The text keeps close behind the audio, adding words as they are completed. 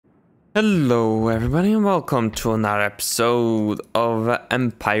Hello everybody and welcome to another episode of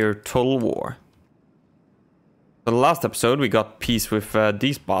Empire Total War. The last episode we got peace with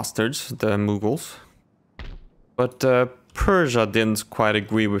these bastards, the Mughals. But Persia didn't quite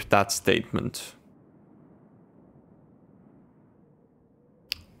agree with that statement.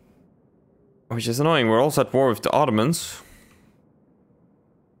 Which is annoying, we're also at war with the Ottomans.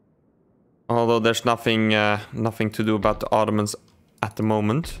 Although there's nothing to do about the Ottomans at the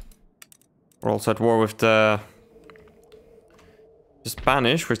moment. We're also at war with the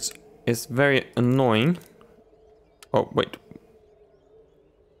Spanish, which is very annoying. Oh, wait.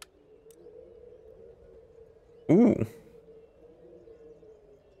 Ooh.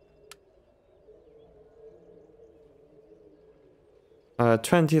 Uh,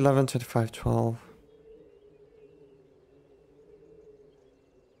 20, 11, 25, 12.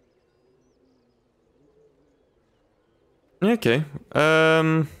 Okay.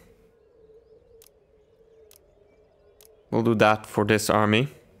 We'll do that for this army.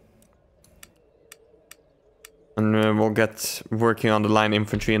 And we'll get working on the line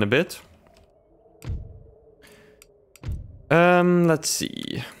infantry in a bit. Let's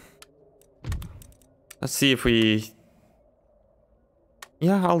see. Let's see if we...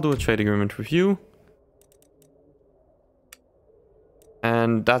 Yeah, I'll do a trade agreement with you.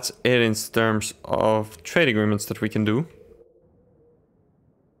 And that's it in terms of trade agreements that we can do.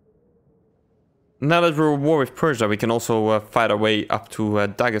 Now that we're at war with Persia, we can also fight our way up to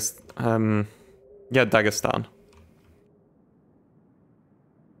Dagestan. Dagestan.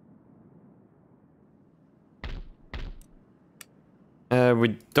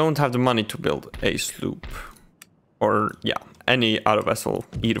 We don't have the money to build a sloop. Or, yeah, any other vessel,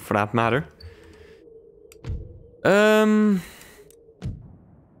 either for that matter.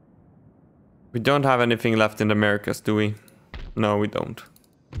 We don't have anything left in the Americas, do we? No, we don't.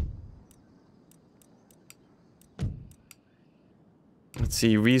 Let's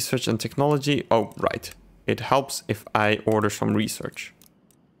see, research and technology. Oh, right. It helps if I order some research.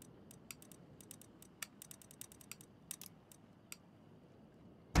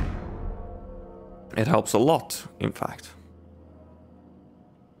 It helps a lot, in fact.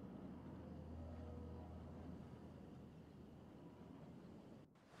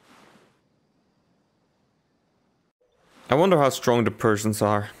 I wonder how strong the Persians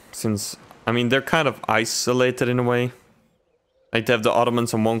are, since, I mean, they're kind of isolated in a way. Like, they have the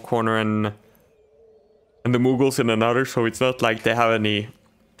Ottomans in one corner and the Mughals in another, so it's not like they have any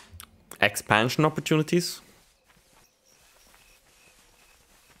expansion opportunities.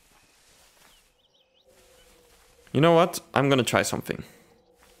 You know what? I'm gonna try something.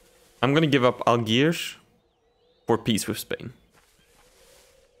 I'm gonna give up Algiers for peace with Spain.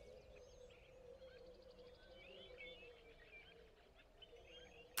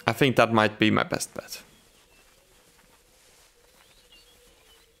 I think that might be my best bet.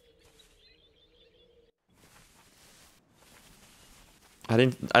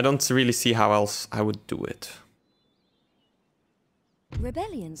 I don't really see how else I would do it.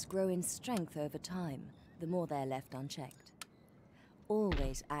 Rebellions grow in strength over time, the more they're left unchecked.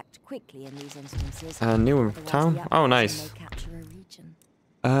 Always act quickly in these instances. New town? Oh, nice. Capture a region.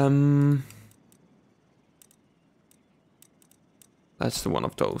 That's the one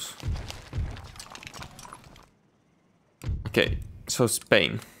of those. Okay, so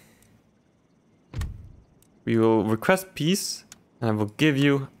Spain. We will request peace, and I will give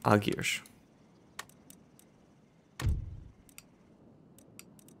you Algiers.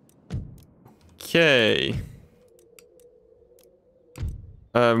 Okay.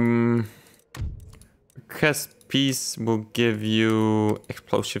 Request peace will give you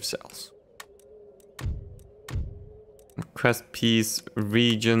explosive cells. Request peace,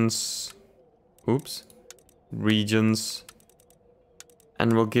 regions. Oops. Regions.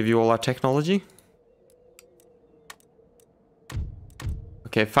 And we'll give you all our technology.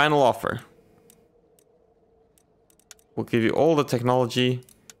 Okay, final offer. We'll give you all the technology.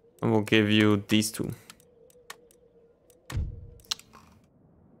 And we'll give you these two.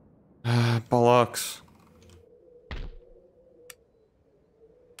 Bollocks.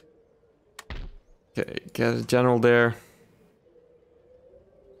 Okay, get a general there.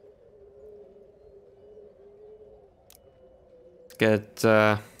 Get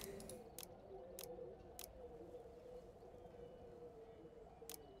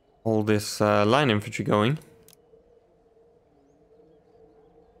all this line infantry going.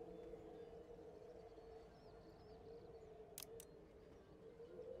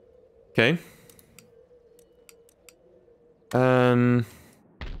 Okay.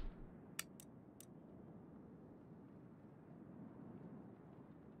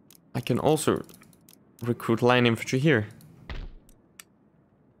 I can also recruit line infantry here.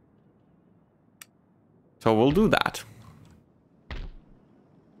 So we'll do that.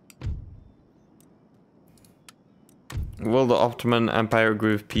 Will the Ottoman Empire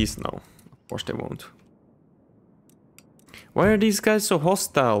agree with peace? No, of course they won't. Why are these guys so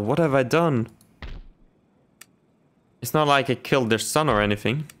hostile? What have I done? It's not like I killed their son or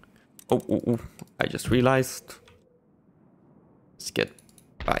anything. Oh, I just realized. Let's get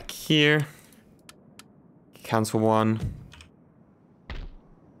back here. Cancel one.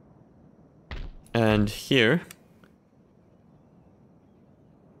 And here.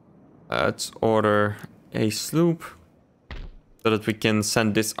 Let's order a sloop so that we can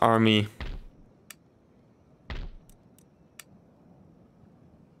send this army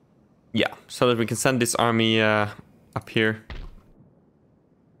so that we can send this army up here.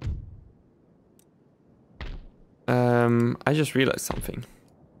 I just realized something.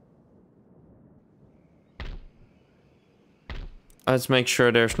 Let's make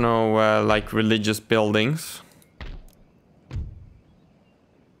sure there's no like religious buildings.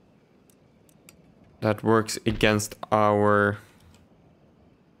 That works against our...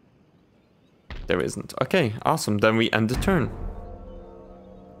 There isn't. Okay, awesome. Then we end the turn.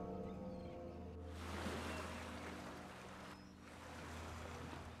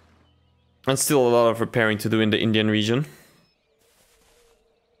 And still a lot of repairing to do in the Indian region.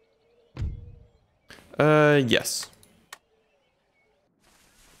 Yes.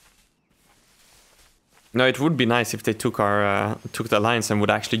 No, it would be nice if they took our took the alliance and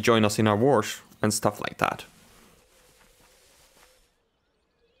would actually join us in our wars and stuff like that.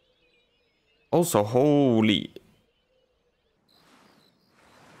 Also, holy...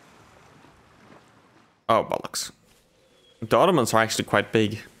 Oh, bollocks. The Ottomans are actually quite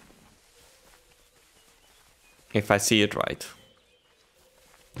big. If I see it right.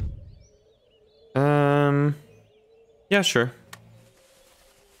 Yeah, sure.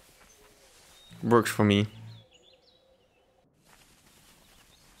 Works for me.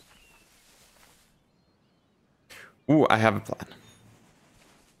 Ooh, I have a plan.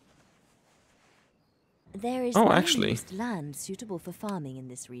 There is actually, land suitable for farming in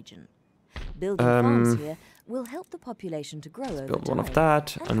this region. Building farms here will help the population to grow over time. Build one of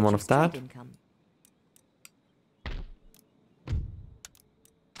that and one of that.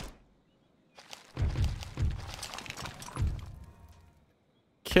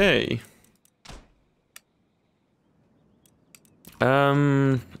 Okay.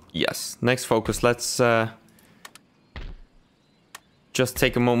 Yes. Next focus. Let's just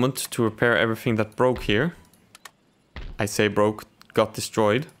take a moment to repair everything that broke here. I say broke, got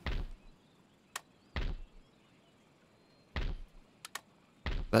destroyed.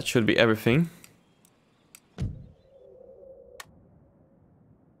 That should be everything.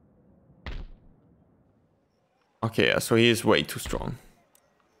 Okay, yeah, so he is way too strong.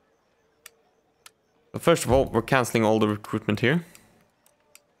 But first of all, we're canceling all the recruitment here.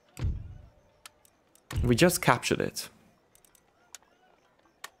 We just captured it.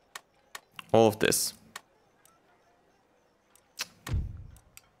 All of this.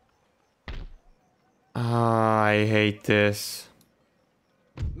 I hate this.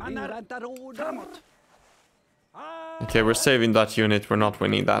 Okay, we're saving that unit. We're not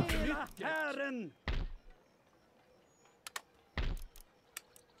winning that.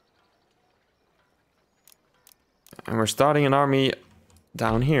 And we're starting an army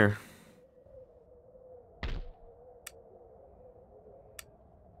down here.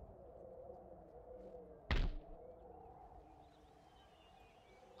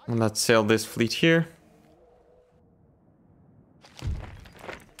 And let's sail this fleet here.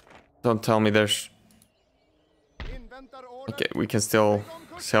 Don't tell me there's... Okay, we can still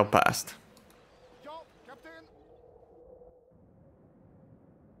sail past.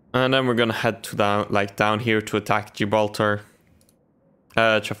 And then we're gonna head to down here to attack Gibraltar,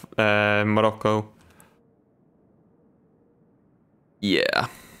 Morocco. Yeah.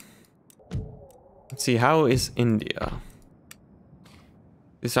 Let's see, how is India?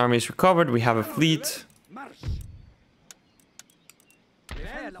 This army is recovered. We have a fleet.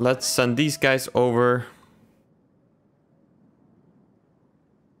 Let's send these guys over.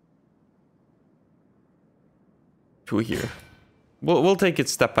 To here. We'll take it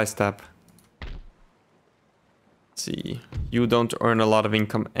step by step. Let's see. You don't earn a lot of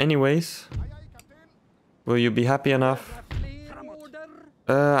income anyways. Will you be happy enough?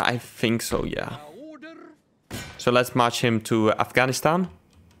 I think so, yeah. So let's march him to Afghanistan.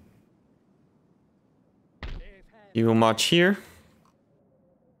 He will march here.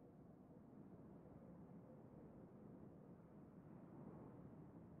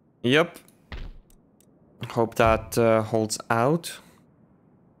 Yep. Hope that holds out.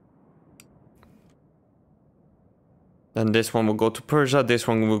 Then this one will go to Persia. This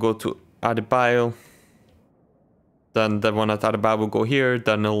one will go to Ardabil. Then the one at Ardabil will go here.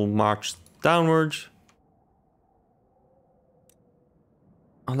 Then it'll march downwards.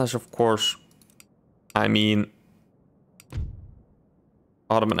 Unless, of course, I mean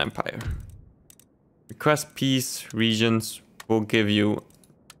Ottoman Empire. Request peace regions will give you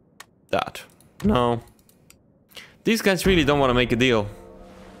that. No. These guys really don't want to make a deal.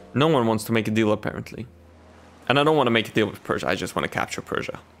 No one wants to make a deal, apparently. And I don't want to make a deal with Persia. I just want to capture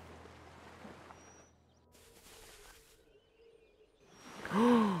Persia.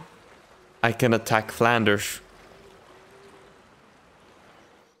 I can attack Flanders.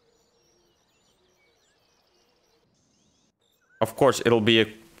 Of course, it'll be a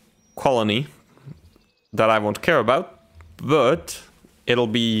colony that I won't care about, but it'll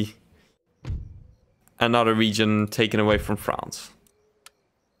be another region taken away from France.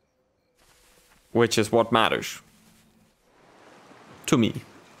 Which is what matters. To me.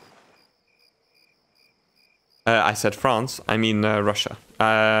 I said France, I mean Russia.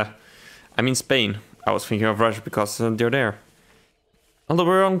 I mean Spain. I was thinking of Russia because they're there. Although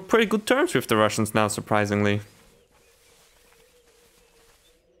we're on pretty good terms with the Russians now, surprisingly.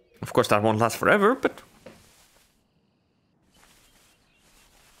 Of course, that won't last forever, but...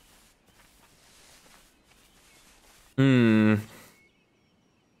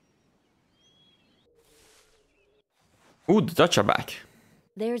 Ooh, the Dutch are back.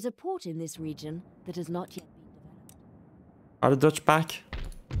 There is a port in this region that has not yet been developed. Are the Dutch back?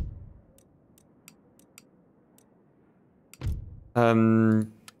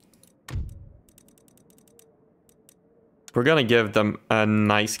 We're gonna give them a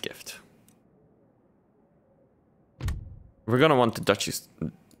nice gift. We're gonna want the Dutchies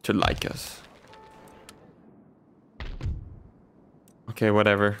to like us. Okay,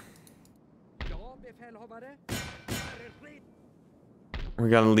 whatever. We're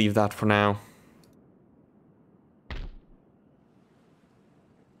gonna leave that for now.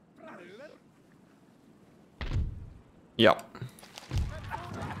 Yep.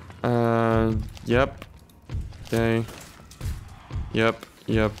 Yep. Okay. Yep.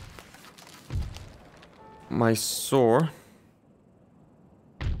 Mysore.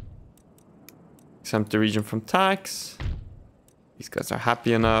 Exempt the region from tax. These guys are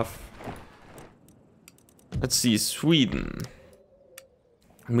happy enough. Let's see, Sweden.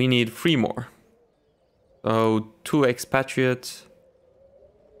 We need 3 more. So 2 expatriates.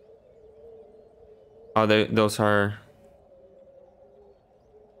 Oh, those are...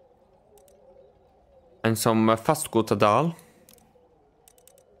 And some fastgotadal.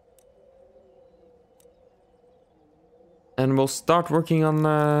 And we'll start working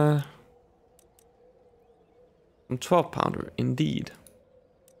on 12-pounder, indeed.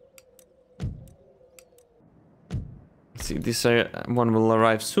 Let's see, this one will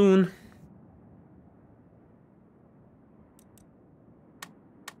arrive soon.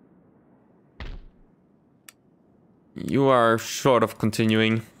 You are short of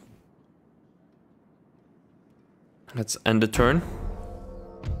continuing. Let's end the turn.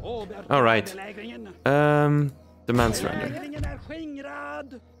 All right. Demand surrender.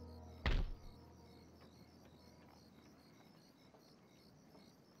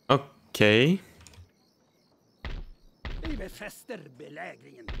 Okay.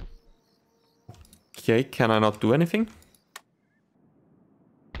 Okay, can I not do anything?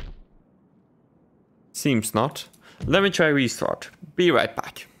 Seems not. Let me try restart. Be right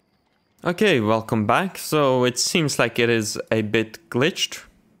back. Okay, welcome back. So it seems like it is a bit glitched.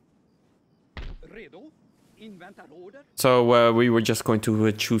 So we were just going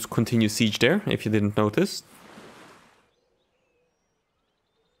to choose continue siege there, if you didn't notice.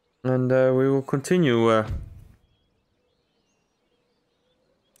 And we will continue.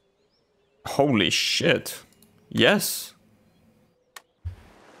 Holy shit. Yes.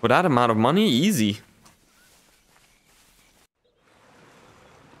 With that amount of money, easy.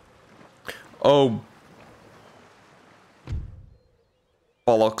 Oh.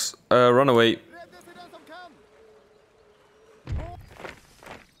 Bollocks. Run away.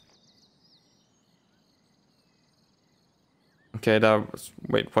 Okay, that was...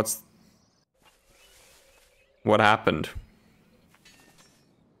 Wait, what happened?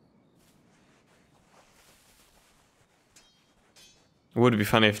 It would be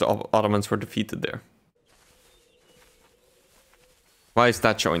funny if the Ottomans were defeated there. Why is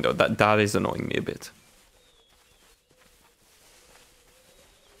that showing though? That is annoying me a bit.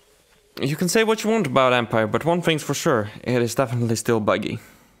 You can say what you want about Empire, but one thing's for sure, it is definitely still buggy.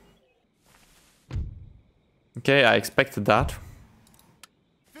 Okay, I expected that.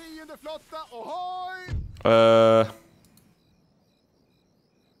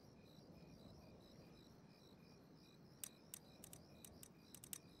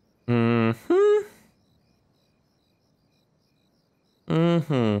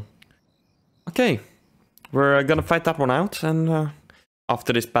 Okay, we're gonna fight that one out, and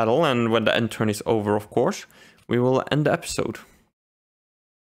after this battle, and when the end turn is over, of course, we will end the episode.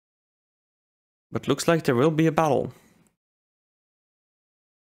 But looks like there will be a battle.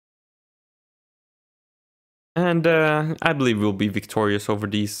 And I believe we'll be victorious over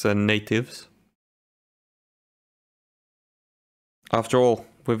these natives. After all,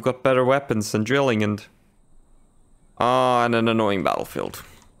 we've got better weapons and drilling and an annoying battlefield.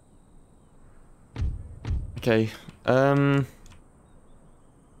 Okay,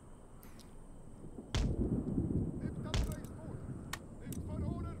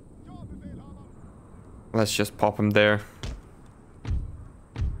 let's just pop him there.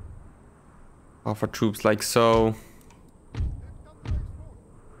 Half our troops like so.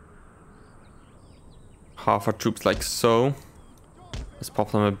 Half our troops like so. Let's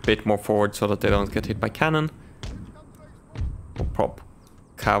pop them a bit more forward so that they don't get hit by cannon. We'll prop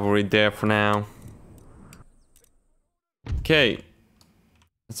cavalry there for now. Okay.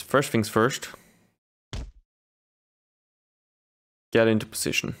 That's first things first. Get into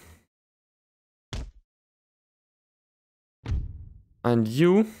position. And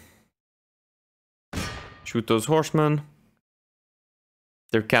you shoot those horsemen.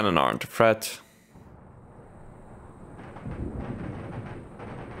 Their cannon aren't a threat.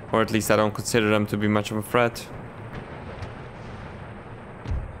 Or at least I don't consider them to be much of a threat.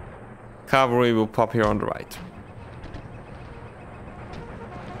 Cavalry will pop here on the right.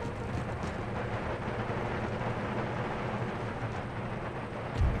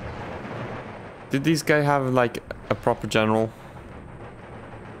 Did these guys have like a proper general?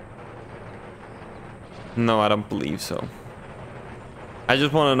 No, I don't believe so. I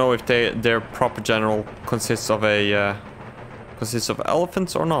just want to know if their proper general consists of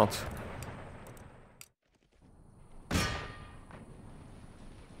elephants or not.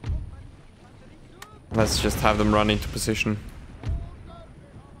 Let's just have them run into position.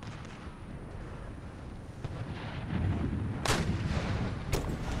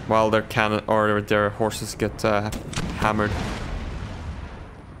 While their cannon or their horses get hammered.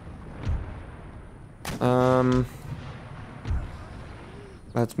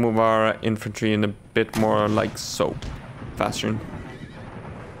 Let's move our infantry in a bit more like so. Faster.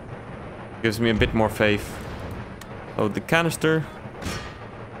 Gives me a bit more faith. Load the canister.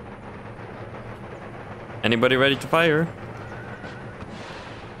 Anybody ready to fire?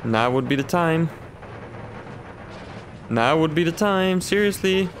 Now would be the time. Now would be the time,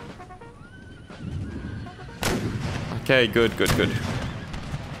 seriously. Okay, good, good, good.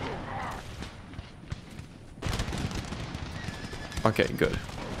 Okay, good.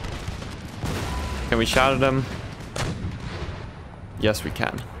 Can we shout at them? Yes, we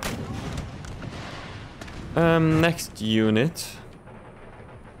can. Next unit.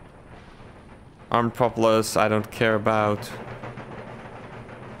 Armed populace, I don't care about.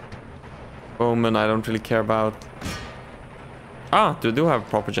 Bowmen, I don't really care about. Ah, they do have a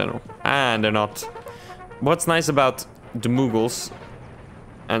proper general. And they're not. What's nice about the Mughals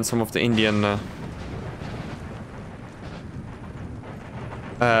and some of the Indian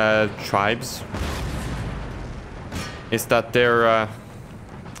tribes is that their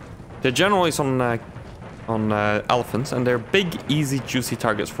general is on elephants, and they're big, easy, juicy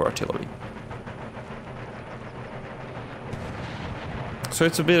targets for artillery. So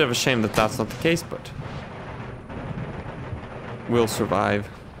it's a bit of a shame that that's not the case, but we'll survive.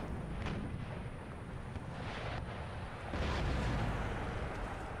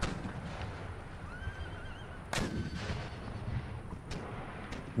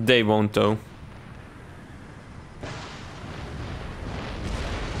 They won't though.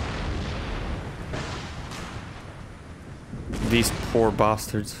 These poor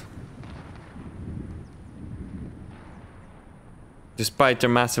bastards. Despite their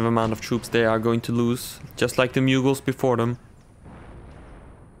massive amount of troops, they are going to lose, just like the Mughals before them.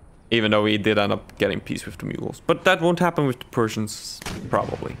 Even though we did end up getting peace with the Mughals. But that won't happen with the Persians,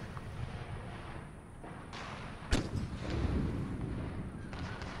 probably.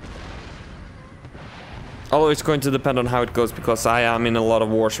 Although it's going to depend on how it goes, because I am in a lot of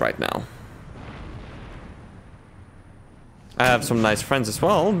wars right now. I have some nice friends as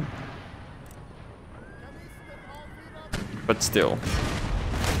well. But still.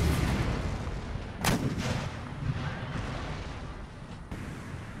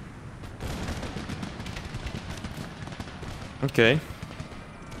 Okay.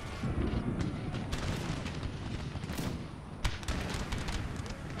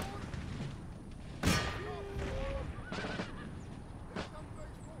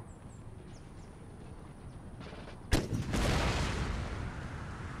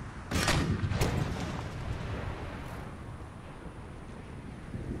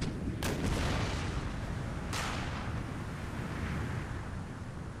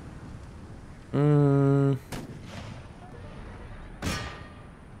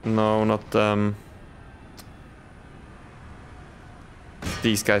 No, not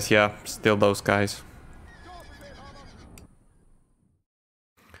these guys, yeah, still those guys.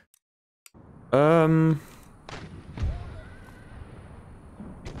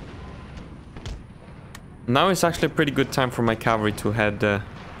 Now is actually a pretty good time for my cavalry to head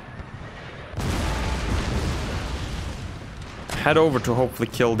over to hopefully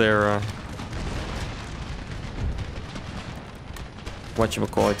kill their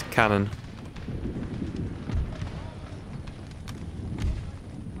whatchamacallit, cannon.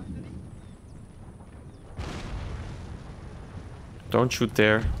 Don't shoot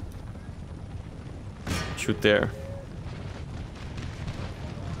there. Shoot there.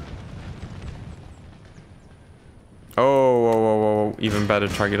 Oh, whoa, whoa, whoa. Even better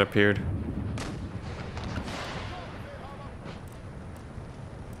target appeared.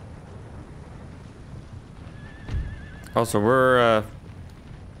 Also, we're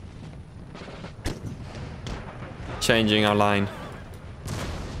changing our line.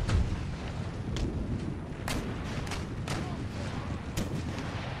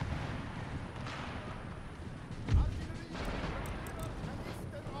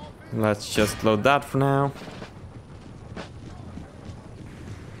 Let's just load that for now.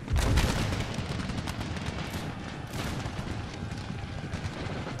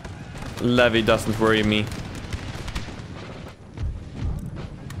 Levy doesn't worry me.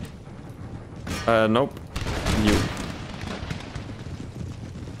 Nope. You.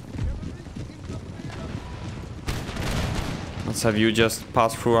 Let's have you just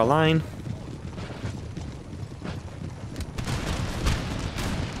pass through our line.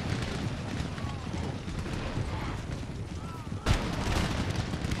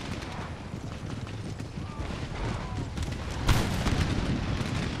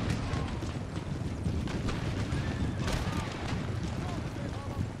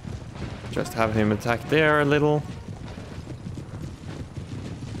 Just have him attack there a little.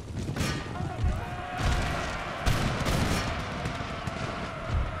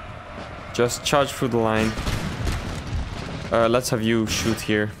 Just charge through the line. Let's have you shoot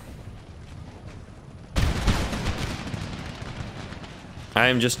here. I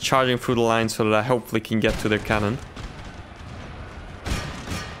am just charging through the line so that I hopefully can get to their cannon.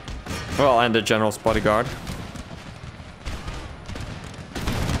 Well, and the general's bodyguard.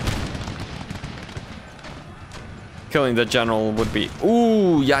 Killing the general would be...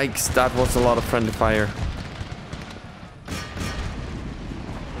 Ooh, yikes, that was a lot of friendly fire.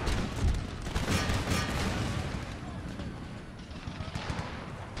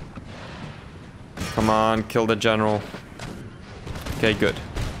 Come on, kill the general. Okay, good.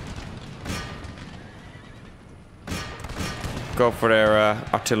 Go for their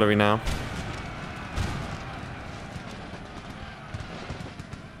artillery now.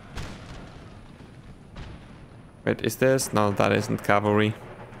 Wait, is this? No, that isn't cavalry.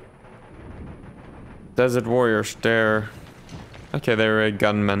 Desert warriors, they're... Okay, they're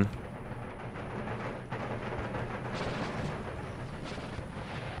gunmen.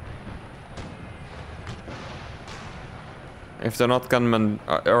 If they're not gunmen,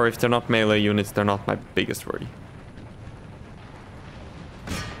 or if they're not melee units, they're not my biggest worry.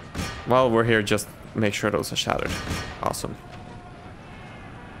 While we're here, just make sure those are shattered. Awesome.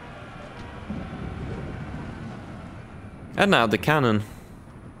 And now the cannon.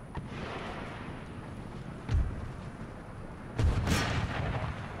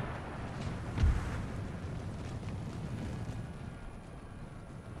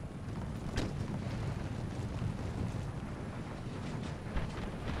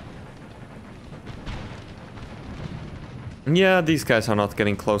 Yeah, these guys are not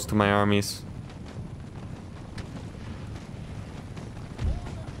getting close to my armies.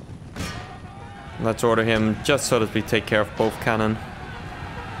 Let's order him just so that we take care of both cannon.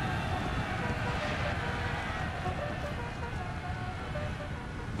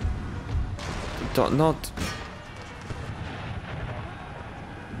 Not...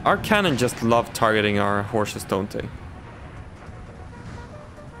 Our cannon just love targeting our horses, don't they?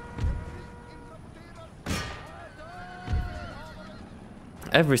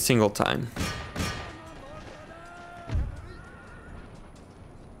 Every single time.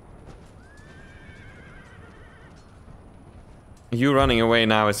 You running away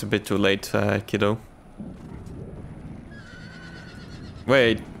now is a bit too late, kiddo.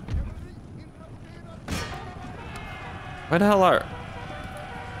 Wait. Where the hell are...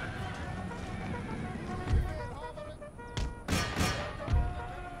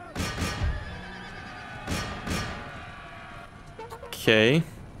 Okay.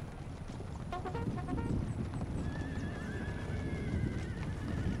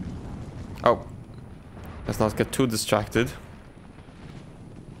 Oh. Let's not get too distracted.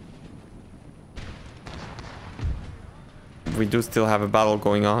 We do still have a battle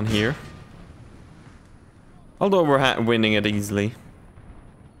going on here. Although we're winning it easily.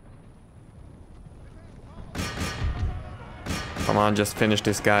 Come on, just finish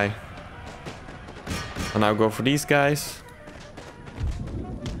this guy. And now go for these guys.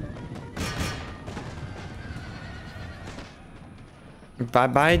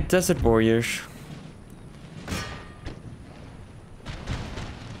 Bye-bye, desert warriors.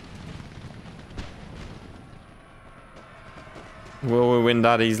 Will we win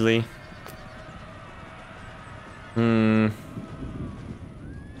that easily?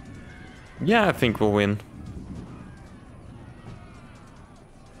 Yeah, I think we'll win.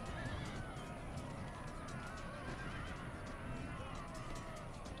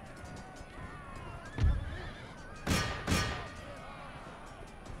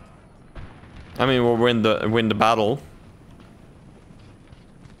 I mean, we'll win the battle.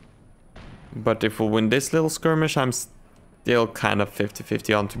 But if we'll win this little skirmish, I'm still kind of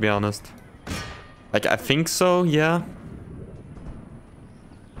 50-50 on, to be honest. Like, I think so, yeah.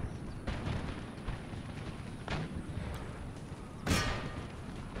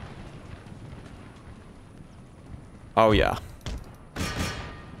 Oh, yeah.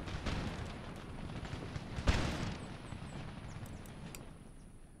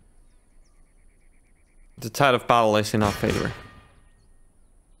 The tide of battle is in our favor.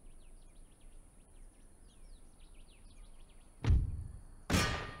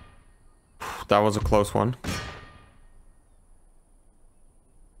 That was a close one.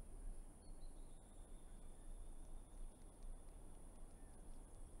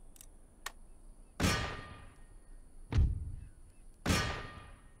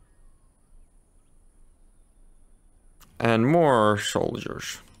 And more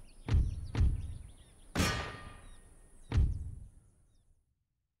soldiers.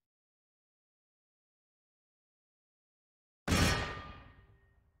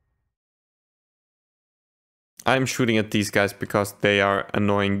 I'm shooting at these guys because they are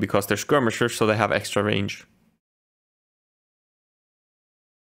annoying because they're skirmishers, so they have extra range.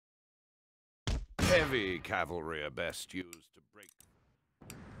 Heavy cavalry are best used to break.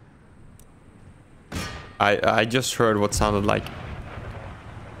 I just heard what sounded like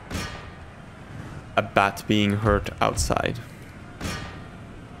a bat being hurt outside.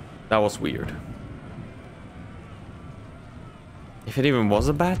 That was weird. If it even was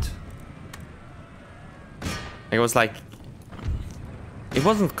a bat? It was like... It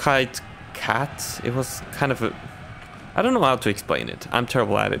wasn't quite cat. It was kind of a... I don't know how to explain it. I'm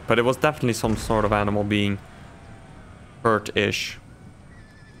terrible at it. But it was definitely some sort of animal being hurt-ish.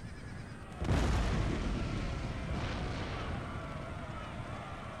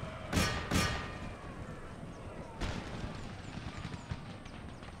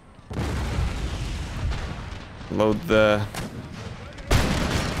 Load the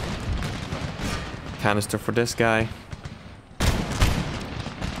canister for this guy.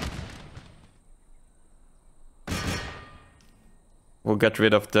 We'll get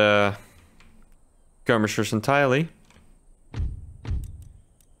rid of the skirmishers entirely.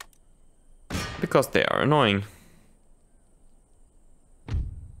 Because they are annoying.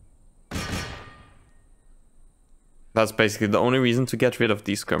 That's basically the only reason to get rid of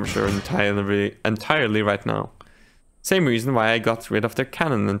these skirmishers entirely right now. Same reason why I got rid of their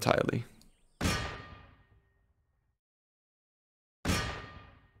cannon entirely.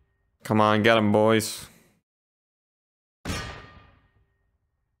 Come on, get them, boys.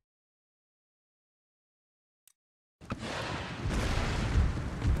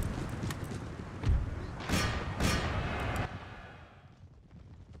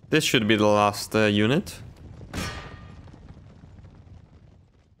 This should be the last unit.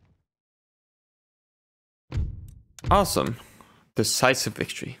 Awesome. Decisive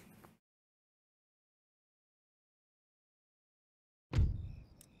victory.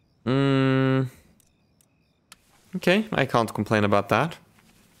 Okay, I can't complain about that.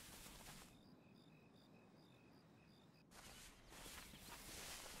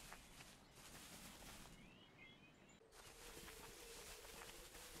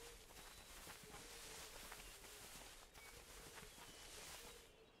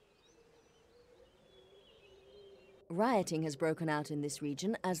 Rioting has broken out in this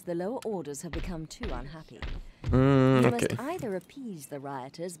region as the lower orders have become too unhappy. You Okay. must either appease the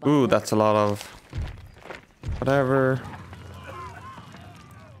rioters by... Ooh, that's a lot of... Whatever.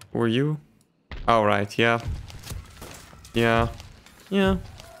 Who are you? Oh, right, yeah. Yeah. Yeah.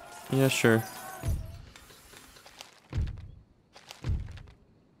 Yeah, sure.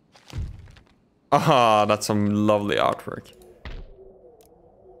 Ah, that's some lovely artwork.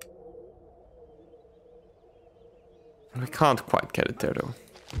 We can't quite get it there, though.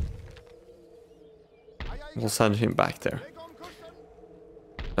 We'll send him back there.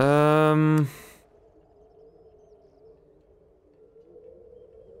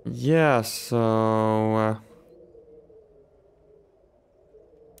 Yeah, so...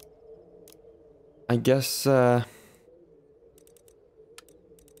 I guess...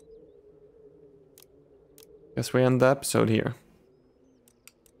 guess we end the episode here.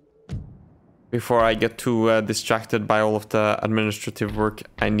 Before I get too distracted by all of the administrative work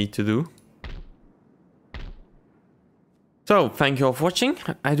I need to do. So, thank you all for watching.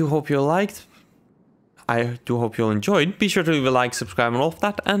 I do hope you liked. I do hope you all enjoyed. Be sure to leave a like, subscribe, and all of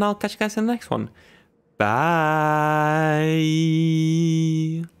that. And I'll catch you guys in the next one. Bye.